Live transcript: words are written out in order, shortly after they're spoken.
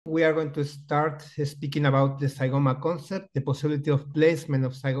We are going to start speaking about the zygoma concept, the possibility of placement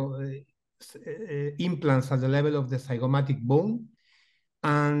of implants at the level of the zygomatic bone.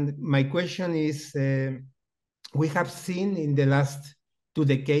 And my question is, we have seen in the last 2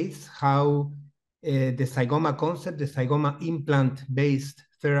 decades how the zygoma concept, the zygoma implant-based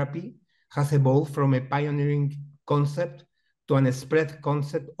therapy, has evolved from a pioneering concept to an spread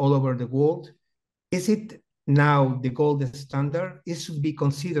concept all over the world. Is it now the gold standard? It should be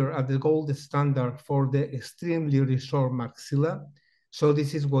considered as the gold standard for the extremely resorbed maxilla. So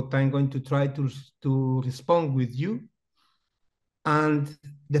this is what I'm going to try to respond with you. And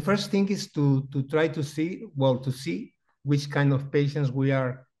the first thing is to try to see which kind of patients we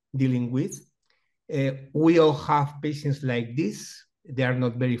are dealing with. We all have patients like this. They are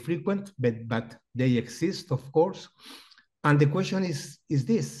not very frequent, but they exist, of course. And the question is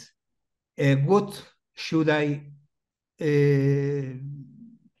this: what should I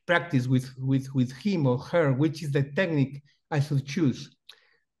practice with him or her? Which is the technique I should choose?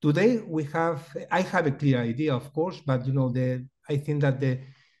 Today I have a clear idea, of course, but I think that the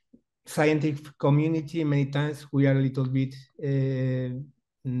scientific community, many times we are a little bit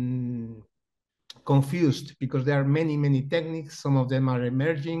confused because there are many techniques. Some of them are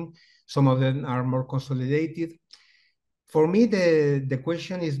emerging, some of them are more consolidated. For me, the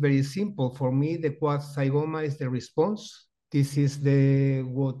question is very simple. For me, the quad zygoma is the response. This is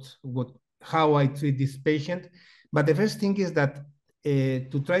how I treat this patient. But the first thing is that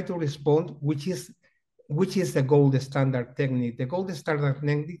to try to respond, which is the gold standard technique. The gold standard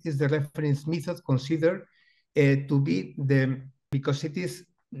technique is the reference method considered to be because it is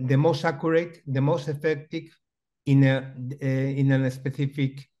the most accurate, the most effective in a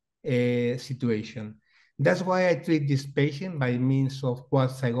specific situation. That's why I treat this patient by means of quad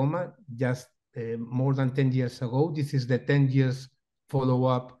zygoma just more than 10 years ago. This is the 10 years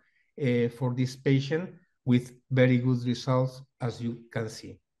follow-up for this patient with very good results, as you can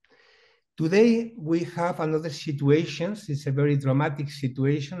see. Today, we have another situation. It's a very dramatic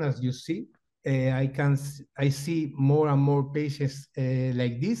situation, as you see. I see more and more patients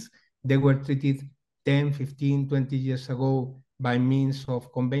like this. They were treated 10, 15, 20 years ago by means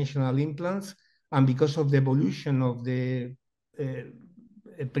of conventional implants. And because of the evolution of the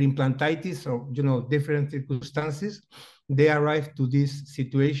preimplantitis or different circumstances, they arrived to this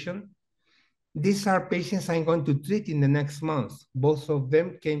situation. These are patients I'm going to treat in the next month. Both of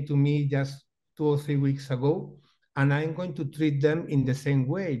them came to me just 2 or 3 weeks ago, and I'm going to treat them in the same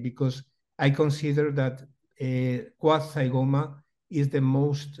way because I consider that quad zygoma is the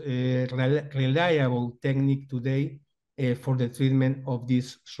most reliable technique today for the treatment of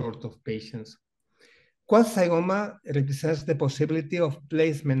this sort of patients. Quad zygoma represents the possibility of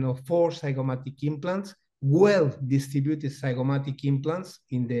placement of 4 zygomatic implants, well-distributed zygomatic implants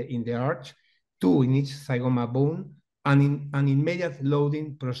in the arch, 2 in each zygoma bone, and an immediate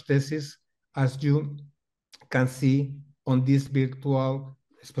loading prosthesis, as you can see on this virtual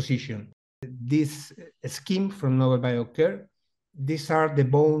exposition. This scheme from Nobel Biocare, these are the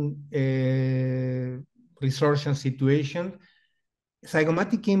bone resorption situation.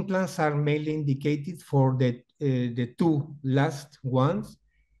 Zygomatic implants are mainly indicated for the 2 last ones.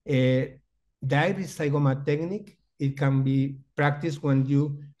 The iris zygoma technique, it can be practiced when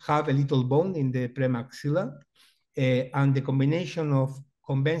you have a little bone in the premaxilla, and the combination of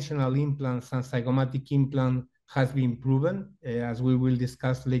conventional implants and zygomatic implant has been proven, as we will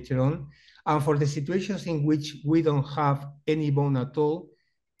discuss later on. And for the situations in which we don't have any bone at all,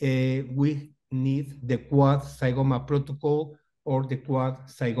 we need the quad zygoma protocol or the quad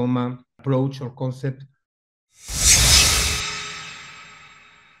zygoma approach or concept.